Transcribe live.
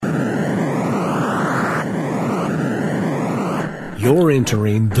You're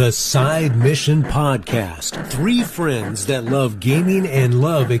entering the Side Mission Podcast. Three friends that love gaming and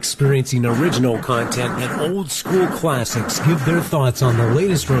love experiencing original content and old school classics give their thoughts on the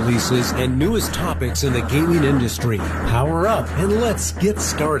latest releases and newest topics in the gaming industry. Power up and let's get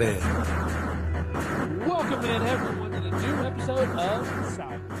started. Welcome in, everyone, to the new episode of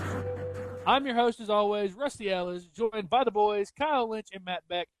Side Mission. I'm your host, as always, Rusty Ellis, joined by the boys, Kyle Lynch and Matt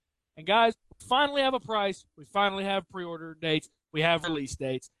Beck. And guys, we finally have a price. We finally have pre-order dates. We have release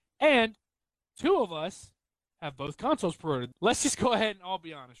dates. And two of us have both consoles pre-ordered. Let's just go ahead and all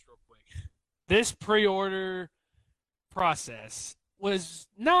be honest real quick. This pre-order process was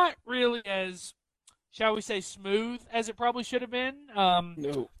not really as, shall we say, smooth as it probably should have been.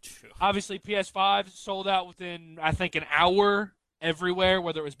 No. Obviously, PS5 sold out within, I think, an hour everywhere,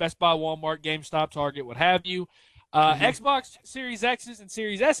 whether it was Best Buy, Walmart, GameStop, Target, what have you. Xbox Series X's and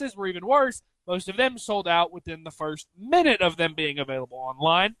Series S's were even worse. Most of them sold out within the first minute of them being available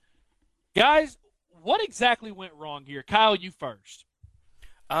online. Guys, what exactly went wrong here? Kyle, you first.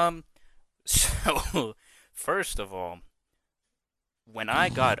 So, first of all, when I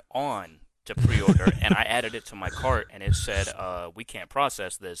got on to pre-order and I added it to my cart and it said, we can't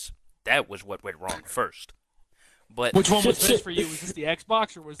process this, that was what went wrong first. But which one was this for you? Was this the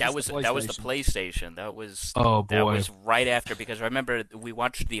Xbox or was this the PlayStation? That was the PlayStation. That was That was right after, because I remember we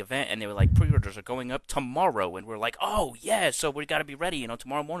watched the event and they were like, pre-orders are going up tomorrow, and we're like, oh yeah, so we got to be ready.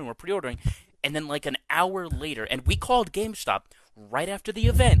 Tomorrow morning we're pre-ordering, and then like an hour later, and we called GameStop right after the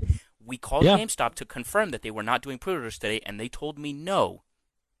event. We called GameStop to confirm that they were not doing pre-orders today, and they told me no.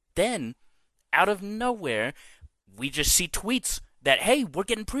 Then, out of nowhere, we just see tweets that, hey, we're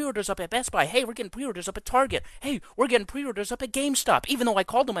getting pre-orders up at Best Buy. Hey, we're getting pre-orders up at Target. Hey, we're getting pre-orders up at GameStop, even though I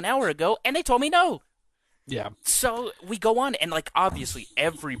called them an hour ago, and they told me no. Yeah. So we go on, and, like, obviously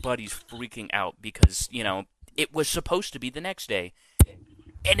everybody's freaking out because, it was supposed to be the next day.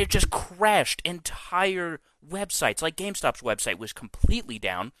 And it just crashed entire websites. Like, GameStop's website was completely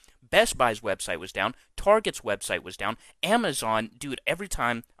down. Best Buy's website was down. Target's website was down. Amazon, dude, every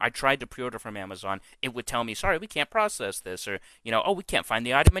time I tried to pre-order from Amazon, it would tell me, sorry, we can't process this, or, oh, we can't find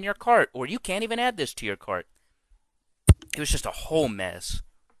the item in your cart, or you can't even add this to your cart. It was just a whole mess.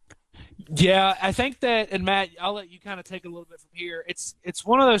 Yeah, I think that, and Matt, I'll let you kind of take a little bit from here. It's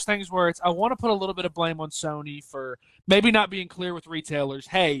one of those things where I want to put a little bit of blame on Sony for maybe not being clear with retailers.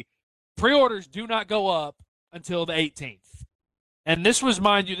 Hey, pre-orders do not go up until the 18th. And this was,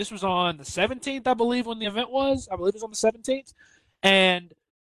 mind you, this was on the 17th, I believe, when the event was. I believe it was on the 17th. And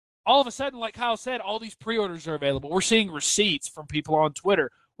all of a sudden, like Kyle said, all these pre-orders are available. We're seeing receipts from people on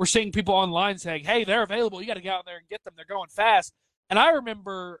Twitter. We're seeing people online saying, hey, they're available. You got to get out there and get them. They're going fast. And I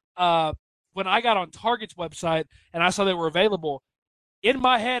remember when I got on Target's website and I saw they were available, in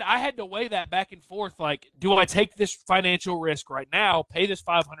my head, I had to weigh that back and forth. Like, do I take this financial risk right now, pay this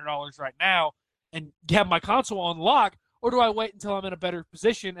 $500 right now, and have my console on lock? Or do I wait until I'm in a better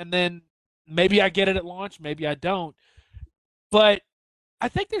position and then maybe I get it at launch, maybe I don't. But I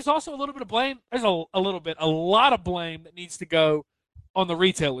think there's also a little bit of blame. There's a lot of blame that needs to go on the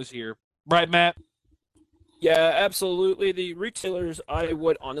retailers here. Right, Matt? Yeah, absolutely. The retailers, I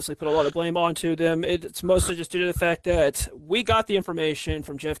would honestly put a lot of blame onto them. It's mostly just due to the fact that we got the information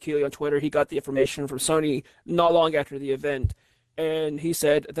from Jeff Keighley on Twitter. He got the information from Sony not long after the event. And he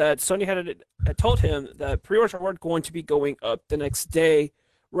said that Sony had told him that pre-orders weren't going to be going up the next day,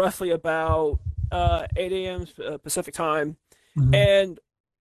 roughly about 8 a.m. Pacific time. Mm-hmm. And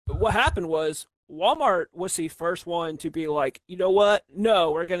what happened was Walmart was the first one to be like, you know what?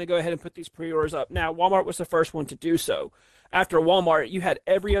 No, we're going to go ahead and put these pre-orders up. Now, Walmart was the first one to do so. After Walmart, you had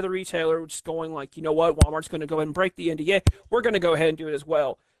every other retailer just going like, you know what? Walmart's going to go ahead and break the NDA. We're going to go ahead and do it as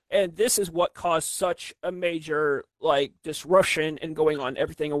well. And this is what caused such a major, disruption and going on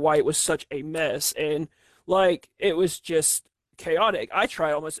everything and why it was such a mess. And, it was just chaotic. I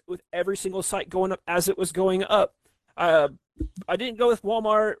tried almost with every single site going up as it was going up. I didn't go with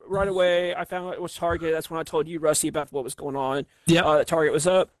Walmart right away. I found out it was Target. That's when I told you, Rusty, about what was going on. Yeah. Target was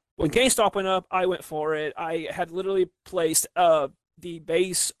up. When GameStop went up, I went for it. I had literally placed the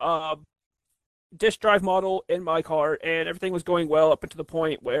base disk drive model in my cart, and everything was going well up until the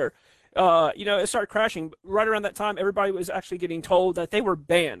point where, it started crashing. Right around that time, everybody was actually getting told that they were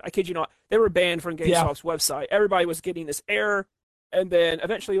banned. I kid you not. They were banned from GameStop's website. Everybody was getting this error, and then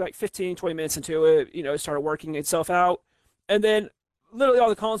eventually, 15, 20 minutes into it, it started working itself out. And then literally all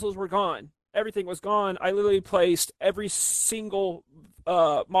the consoles were gone. Everything was gone. I literally placed every single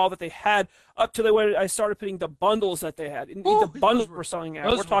model that they had up to the way I started putting the bundles that they had. And the bundles were selling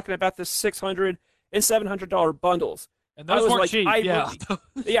out. We're talking about the $600 and $700 bundles. And I those was weren't like, cheap.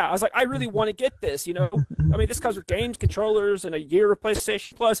 yeah, I was like, I really want to get this. I mean, this comes with games, controllers, and a year of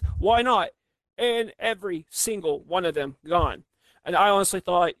PlayStation Plus. Why not? And every single one of them gone. And I honestly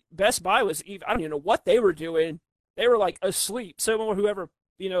thought Best Buy was even, I don't even know what they were doing. They were like asleep. Someone, whoever,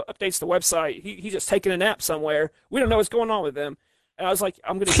 updates the website, he's just taking a nap somewhere. We don't know what's going on with them. And I was like,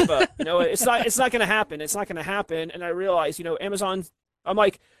 I'm going to give up. It's not going to happen. It's not going to happen. And I realized, Amazon, I'm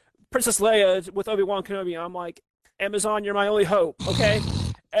like, Princess Leia with Obi-Wan Kenobi, I'm like, Amazon, you're my only hope, okay?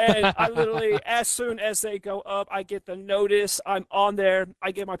 And I literally, as soon as they go up, I get the notice. I'm on there.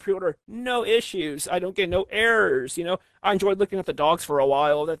 I get my pre-order. No issues. I don't get no errors. I enjoyed looking at the dogs for a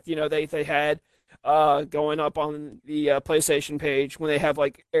while that they had going up on the PlayStation page when they have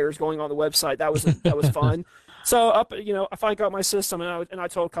like errors going on the website. That was fun. So I finally got my system, and I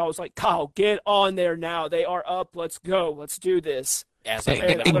told Kyle, I was like, Kyle, get on there now. They are up. Let's go. Let's do this.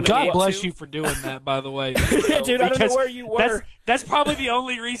 And God bless you for doing that, by the way. Dude, I don't know where you were. That's probably the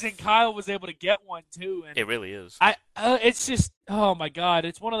only reason Kyle was able to get one too. And it really is. It's just, oh my God,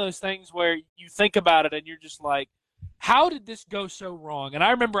 it's one of those things where you think about it and you're just like, how did this go so wrong? And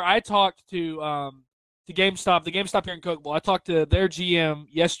I remember I talked to GameStop, the GameStop here in Cokeville. I talked to their GM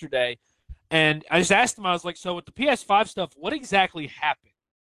yesterday, and I just asked him. I was like, so with the PS5 stuff, what exactly happened?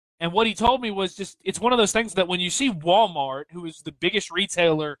 And what he told me was just, it's one of those things that when you see Walmart, who is the biggest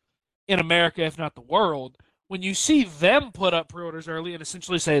retailer in America, if not the world, when you see them put up pre-orders early and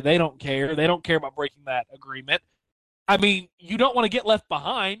essentially say they don't care about breaking that agreement, I mean, you don't want to get left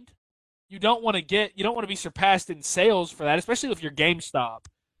behind. You don't want to be surpassed in sales for that, especially if you're GameStop.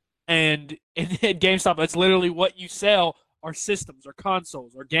 And at GameStop, that's literally what you sell are systems or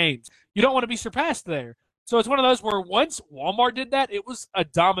consoles or games. You don't want to be surpassed there. So it's one of those where once Walmart did that, it was a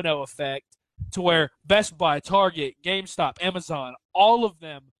domino effect to where Best Buy, Target, GameStop, Amazon, all of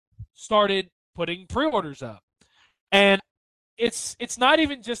them started putting pre-orders up. And it's not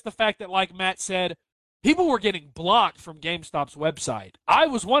even just the fact that, like Matt said, people were getting blocked from GameStop's website. I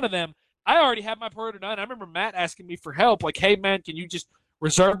was one of them. I already had my pre-order done. I remember Matt asking me for help, like, hey, man, can you just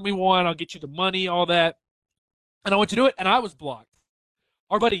reserve me one? I'll get you the money, all that. And I went to do it, and I was blocked.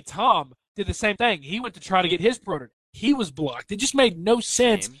 Our buddy Tom did the same thing. He went to try to get his pre-order. He was blocked. It just made no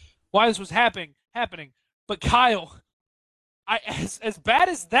sense why this was happening. But Kyle, as bad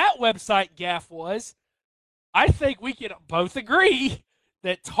as that website gaffe was, I think we can both agree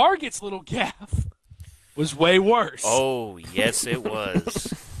that Target's little gaffe was way worse. Oh, yes, it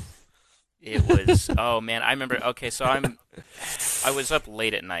was. It was. Oh man, I remember. Okay, so I was up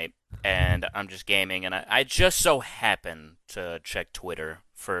late at night and I'm just gaming, and I just so happened to check Twitter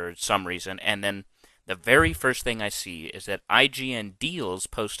for some reason, and then the very first thing I see is that IGN Deals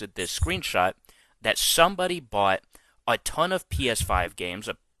posted this screenshot that somebody bought a ton of PS5 games,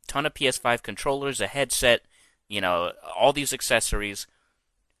 a ton of PS5 controllers, a headset, all these accessories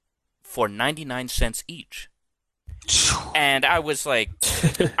for 99 cents each. And I was like,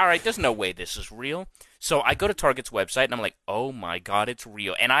 all right, there's no way this is real. So I go to Target's website, and I'm like, oh my God, it's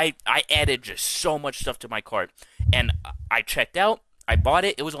real. And I added just so much stuff to my cart. And I checked out. I bought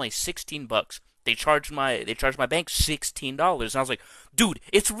it. It was only $16. They charged my bank $16. And I was like, dude,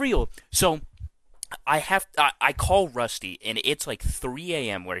 it's real. So I call Rusty, and it's like 3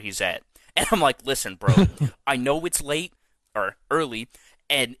 a.m. where he's at. And I'm like, listen, bro, I know it's late or early,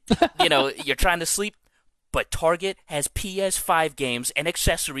 and, you're trying to sleep, but Target has PS5 games and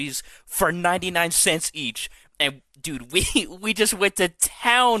accessories for 99 cents each. And, dude, we just went to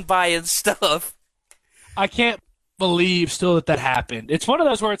town buying stuff. I can't believe still that happened. It's one of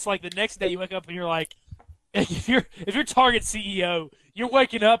those where it's like the next day you wake up and you're like, if you're Target CEO, you're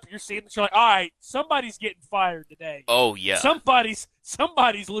waking up, you're seeing this, you're like, all right, somebody's getting fired today. Oh yeah, somebody's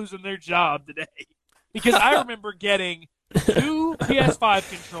losing their job today. Because I remember getting 2 PS5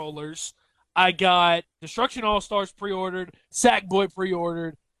 controllers. I got Destruction All-Stars pre-ordered, Sackboy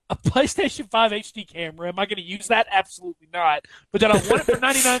pre-ordered, a PlayStation 5 HD camera. Am I going to use that? Absolutely not. But did I want it for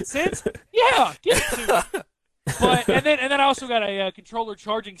 99 cents? Yeah, give it to me. But and then I also got a controller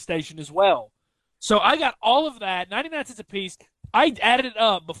charging station as well. So I got all of that, 99 cents a piece. I added it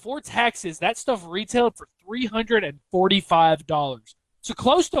up before taxes. That stuff retailed for $345. So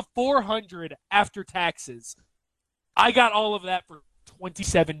close to $400 after taxes. I got all of that for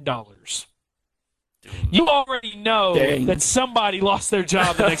 $27. You already know that somebody lost their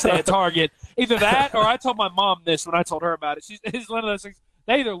job the next day at Target. Either that, or I told my mom this when I told her about it. It's one of those things.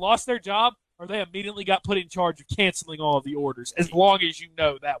 They either lost their job or they immediately got put in charge of canceling all of the orders, as long as you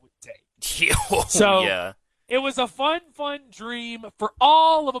know that would take. So yeah. It was a fun dream for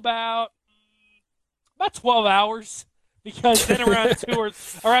all of about 12 hours, because then around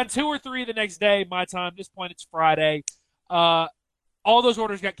 2 or 3 the next day, my time, at this point it's Friday, All those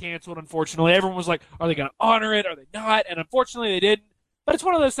orders got canceled, unfortunately. Everyone was like, are they going to honor it? Are they not? And unfortunately, they didn't. But it's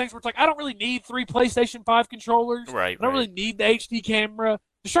one of those things where it's like, I don't really need 3 PlayStation 5 controllers. Right. I don't really need the HD camera.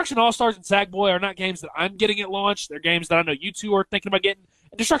 Destruction All-Stars and Sackboy are not games that I'm getting at launch. They're games that I know you two are thinking about getting.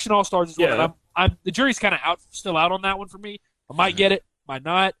 And Destruction All-Stars is one that I'm the jury's kind of still out on that one for me. I might get it, might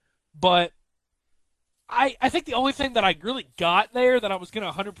not. But I think the only thing that I really got there that I was going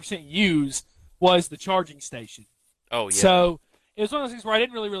to 100% use was the charging station. Oh, yeah. So it was one of those things where I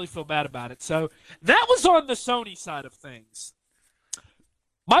didn't really feel bad about it. So that was on the Sony side of things.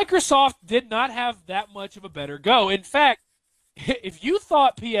 Microsoft did not have that much of a better go. In fact, if you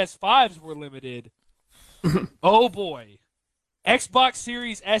thought PS5s were limited, oh boy, Xbox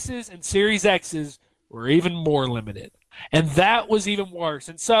Series S's and Series X's were even more limited. And that was even worse.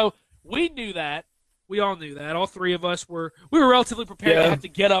 And so we knew that. We all knew that. All three of us were relatively prepared to have to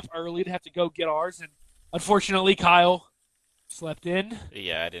get up early to have to go get ours. And unfortunately, Kyle slept in.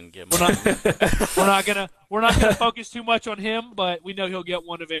 Yeah, I didn't get one. We're not gonna focus too much on him, but we know he'll get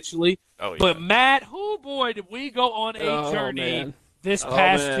one eventually. Oh, yeah. But Matt, oh boy, did we go on a journey this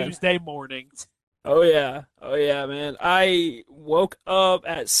past Tuesday morning. Oh yeah, man. I woke up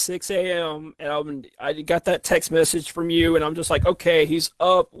at 6 a.m. and I got that text message from you, and I'm just like, okay, he's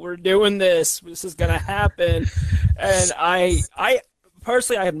up. We're doing this. This is gonna happen. And I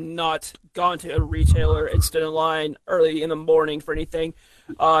personally, I have not gone to a retailer and stood in line early in the morning for anything.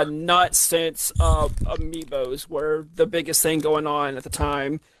 Not since Amiibos were the biggest thing going on at the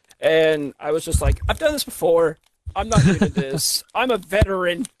time. And I was just like, I've done this before. I'm not new to this. I'm a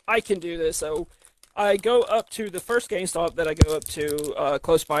veteran. I can do this. So I go up to the first GameStop that I go up to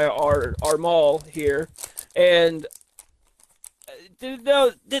close by our mall here. And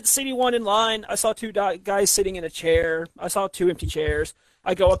didn't see anyone in line. I saw 2 guys sitting in a chair. I saw 2 empty chairs.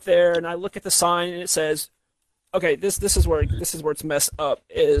 I go up there and I look at the sign and it says, okay, this is where it's messed up.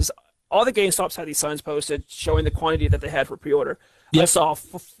 Is all the GameStops had these signs posted showing the quantity that they had for pre-order. Yep. I saw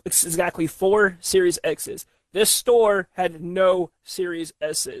exactly 4 Series X's. This store had no Series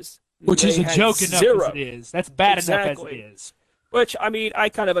S's, which is a joke enough as it is. That's bad enough as it is. Which, I mean, I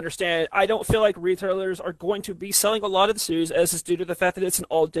kind of understand. I don't feel like retailers are going to be selling a lot of the Series S's due to the fact that it's an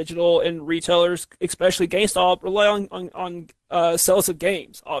all-digital, and retailers, especially GameStop, rely on sales of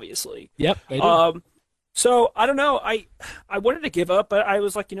games, obviously. Yep, they do. So, I don't know. I wanted to give up, but I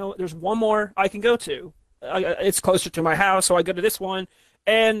was like, there's one more I can go to. It's closer to my house, so I go to this one.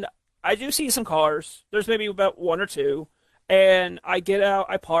 And I do see some cars. There's maybe about 1 or 2. And I get out,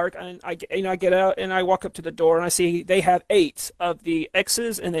 I park, and I get out, and I walk up to the door, and I see they have 8 of the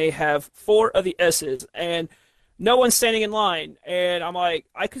X's, and they have 4 of the S's, and no one's standing in line. And I'm like,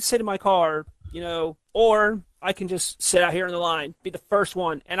 I could sit in my car, or I can just sit out here in the line, be the first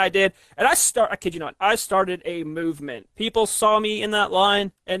one. And I did. And I kid you not, I started a movement. People saw me in that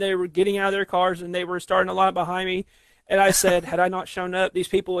line, and they were getting out of their cars, and they were starting a line behind me. And I said, had I not shown up, these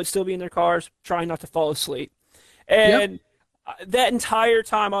people would still be in their cars trying not to fall asleep. And that entire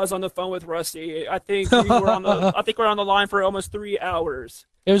time I was on the phone with Rusty. I think we're on the line for almost 3 hours.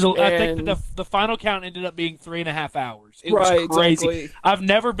 It was. I think the final count ended up being 3.5 hours. It was crazy. Exactly. I've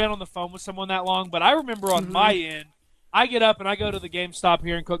never been on the phone with someone that long, but I remember on my end, I get up and I go to the GameStop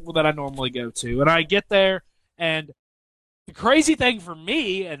here in Cookeville that I normally go to, and I get there, and the crazy thing for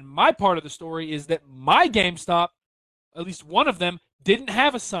me and my part of the story is that my GameStop, at least one of them, didn't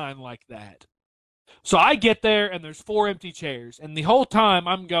have a sign like that. So I get there, and there's 4 empty chairs. And the whole time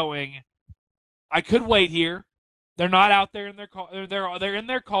I'm going, I could wait here. They're not out there in their car. They're in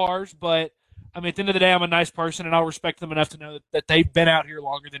their cars, but I mean, at the end of the day, I'm a nice person, and I'll respect them enough to know that they've been out here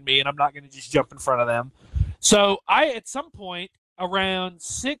longer than me, and I'm not going to just jump in front of them. So at some point around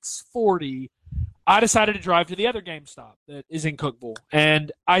 6:40, I decided to drive to the other GameStop that is in Cookeville,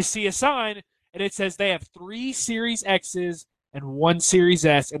 and I see a sign, and it says they have 3 Series X's and 1 Series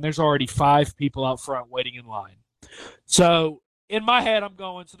S, and there's already 5 people out front waiting in line. So in my head, I'm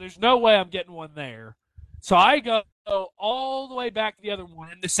going, so there's no way I'm getting one there. So I go all the way back to the other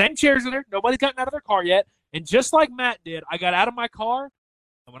one, and the same chairs are there. Nobody's gotten out of their car yet. And just like Matt did, I got out of my car,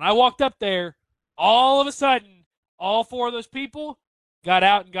 and when I walked up there, all of a sudden, all 4 of those people got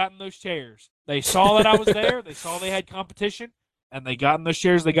out and got in those chairs. They saw that I was there. They saw they had competition, and they got in those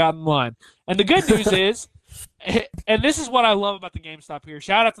chairs. They got in line. And the good news is, and this is what I love about the GameStop here.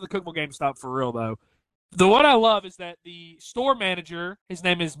 Shout out to the Cookeville GameStop for real, though. What I love is that the store manager, his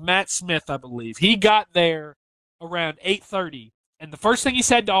name is Matt Smith, I believe. He got there around 8:30, and the first thing he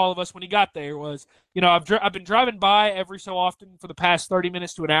said to all of us when he got there was, I've been driving by every so often for the past 30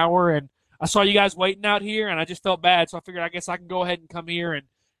 minutes to an hour, and I saw you guys waiting out here, and I just felt bad, so I figured I guess I can go ahead and come here and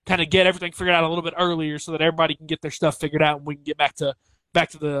kind of get everything figured out a little bit earlier so that everybody can get their stuff figured out and we can get back to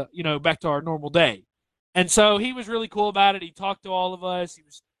our normal day. And so he was really cool about it. He talked to all of us. He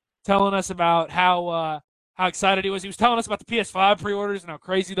was telling us about how excited he was. He was telling us about the PS5 pre-orders and how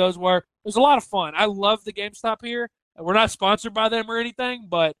crazy those were. It was a lot of fun. I love the GameStop here. We're not sponsored by them or anything,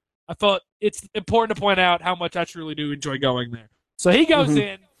 but I thought it's important to point out how much I truly do enjoy going there. So he goes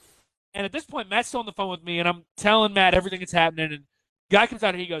in, and at this point, Matt's still on the phone with me, and I'm telling Matt everything that's happening. And the guy comes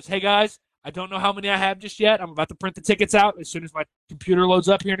out and he goes, "Hey, guys, I don't know how many I have just yet. I'm about to print the tickets out as soon as my computer loads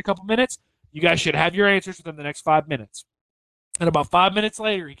up here in a couple minutes. You guys should have your answers within the next 5 minutes." And about 5 minutes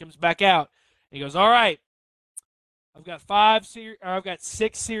later, he comes back out, and he goes, "All right, I've got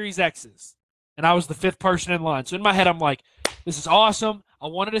 6 Series X's." And I was the 5th person in line. So in my head, I'm like, this is awesome. I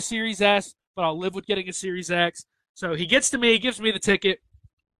wanted a Series S, but I'll live with getting a Series X. So he gets to me, he gives me the ticket,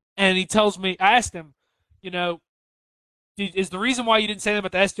 and he tells me, I asked him, is the reason why you didn't say that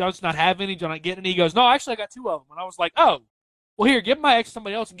about the S, do you just not have any? Do you not get any? He goes, "No, actually, I got 2 of them." And I was like, "Oh, well, here, give my X to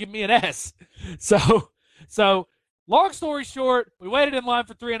somebody else and give me an S." So long story short, we waited in line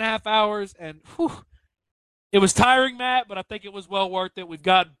for 3.5 hours, and it was tiring, Matt, but I think it was well worth it. We've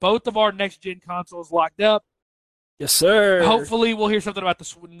got both of our next-gen consoles locked up. Yes, sir. Hopefully we'll hear something about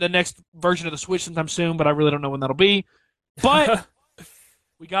the next version of the Switch sometime soon, but I really don't know when that'll be. But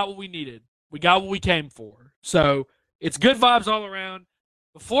we got what we needed. We got what we came for. So it's good vibes all around.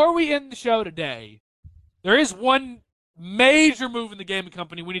 Before we end the show today, there is one major move in the gaming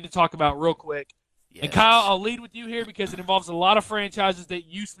company we need to talk about real quick. Yes. And Kyle, I'll lead with you here because it involves a lot of franchises that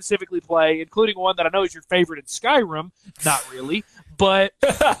you specifically play, including one that I know is your favorite in Skyrim. Not really, but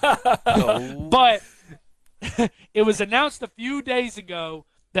but it was announced a few days ago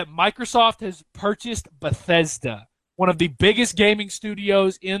that Microsoft has purchased Bethesda, one of the biggest gaming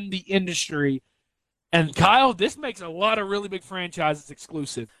studios in the industry. And Kyle, this makes a lot of really big franchises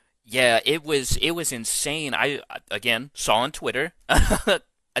exclusive. Yeah, it was insane. I again saw on Twitter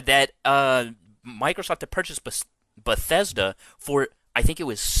that Microsoft had purchased Bethesda for, I think it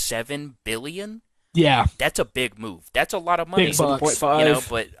was $7 billion. Yeah, that's a big move. That's a lot of money. Big bucks.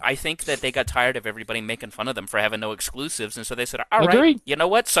 But I think that they got tired of everybody making fun of them for having no exclusives, and so they said, "All Agreed. right, you know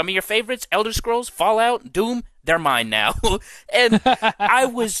what? Some of your favorites, Elder Scrolls, Fallout, Doom, they're mine now." And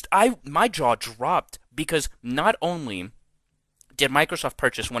my jaw dropped because not only did Microsoft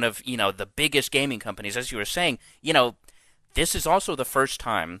purchase one of the biggest gaming companies, as you were saying, this is also the first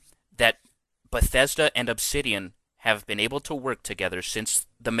time that Bethesda and Obsidian have been able to work together since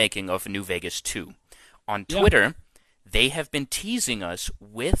the making of New Vegas 2. On Twitter, they have been teasing us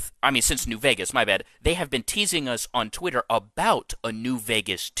since New Vegas, my bad, they have been teasing us on Twitter about a New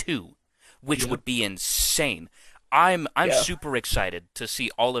Vegas 2, which would be insane. I'm super excited to see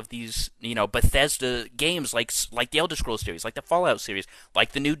all of these, Bethesda games like the Elder Scrolls series, like the Fallout series,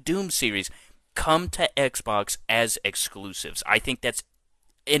 like the new Doom series, come to Xbox as exclusives. I think that's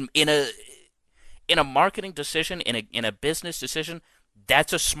in a marketing decision, in a business decision,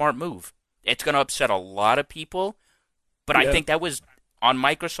 that's a smart move. It's going to upset a lot of people, but I think that was, on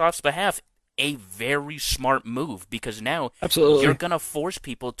Microsoft's behalf, a very smart move because now you're going to force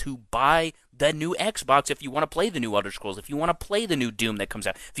people to buy the new Xbox if you want to play the new Elder Scrolls, if you want to play the new Doom that comes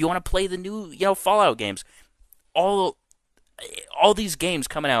out, if you want to play the new Fallout games. All these games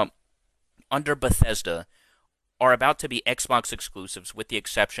coming out under Bethesda are about to be Xbox exclusives, with the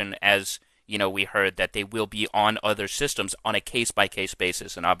exception, as we heard, that they will be on other systems on a case-by-case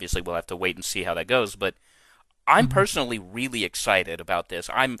basis, and obviously we'll have to wait and see how that goes. But I'm personally really excited about this.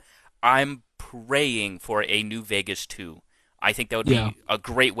 I'm praying for a New Vegas 2. I think that would be a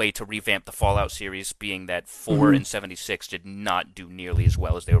great way to revamp the Fallout series, being that 4 and 76 did not do nearly as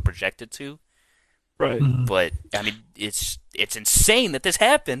well as they were projected to. Right. But, I mean, it's insane that this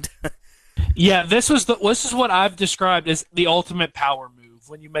happened. Yeah, this is what I've described as the ultimate power move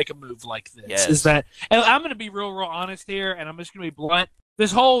when you make a move like this. Yes. Is that, and I'm going to be real honest here, and I'm just going to be blunt.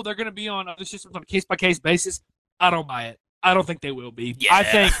 This whole, they're going to be on other systems on a case-by-case basis, I don't buy it. I don't think they will be. Yeah.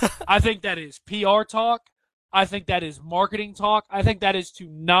 I think that is PR talk. I think that is marketing talk. I think that is to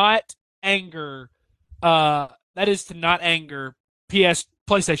not anger PlayStation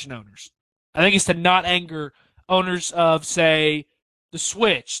owners. I think it's to not anger owners of, say, the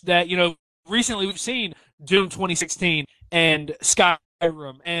Switch. That, recently we've seen Doom 2016 and Skyrim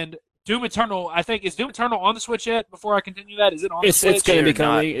and Doom Eternal. I think, is Doom Eternal on the Switch yet? Before I continue that, is it on the Switch? It's going to be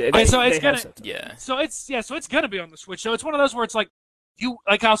coming. So it's going to be on the Switch. So it's one of those where it's like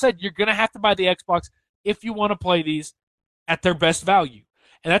Kyle said, you're going to have to buy the Xbox if you want to play these at their best value,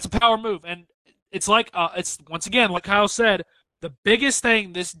 and that's a power move. And it's like it's once again, like Kyle said, the biggest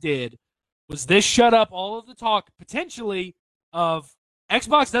thing this did was this shut up all of the talk potentially of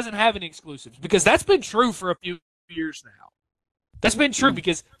Xbox doesn't have any exclusives because that's been true for a few years now. That's been true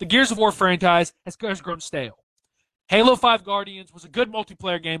because the Gears of War franchise has grown stale. Halo 5 Guardians was a good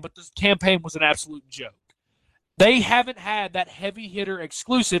multiplayer game, but the campaign was an absolute joke. They haven't had that heavy hitter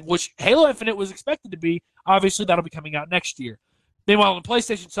exclusive, which Halo Infinite was expected to be. Obviously, that'll be coming out next year. Meanwhile, on the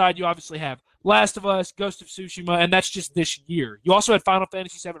PlayStation side, you obviously have Last of Us, Ghost of Tsushima, and that's just this year. You also had Final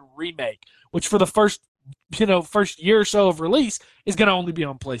Fantasy VII Remake, which for the first year or so of release is going to only be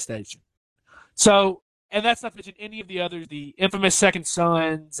on PlayStation. So, and that's not to mention any of the others, the infamous Second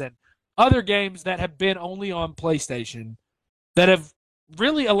Sons and other games that have been only on PlayStation that have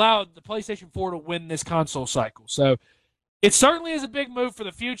really allowed the PlayStation 4 to win this console cycle. So it certainly is a big move for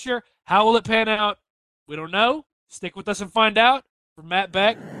the future. How will it pan out? We don't know. Stick with us and find out. For Matt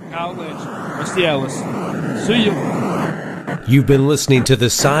Beck, Kyle Lynch, Rusty Ellis. See you. You've been listening to the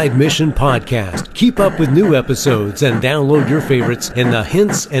Side Mission Podcast. Keep up with new episodes and download your favorites in the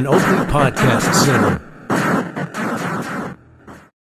Hints and Oakley Podcast Center.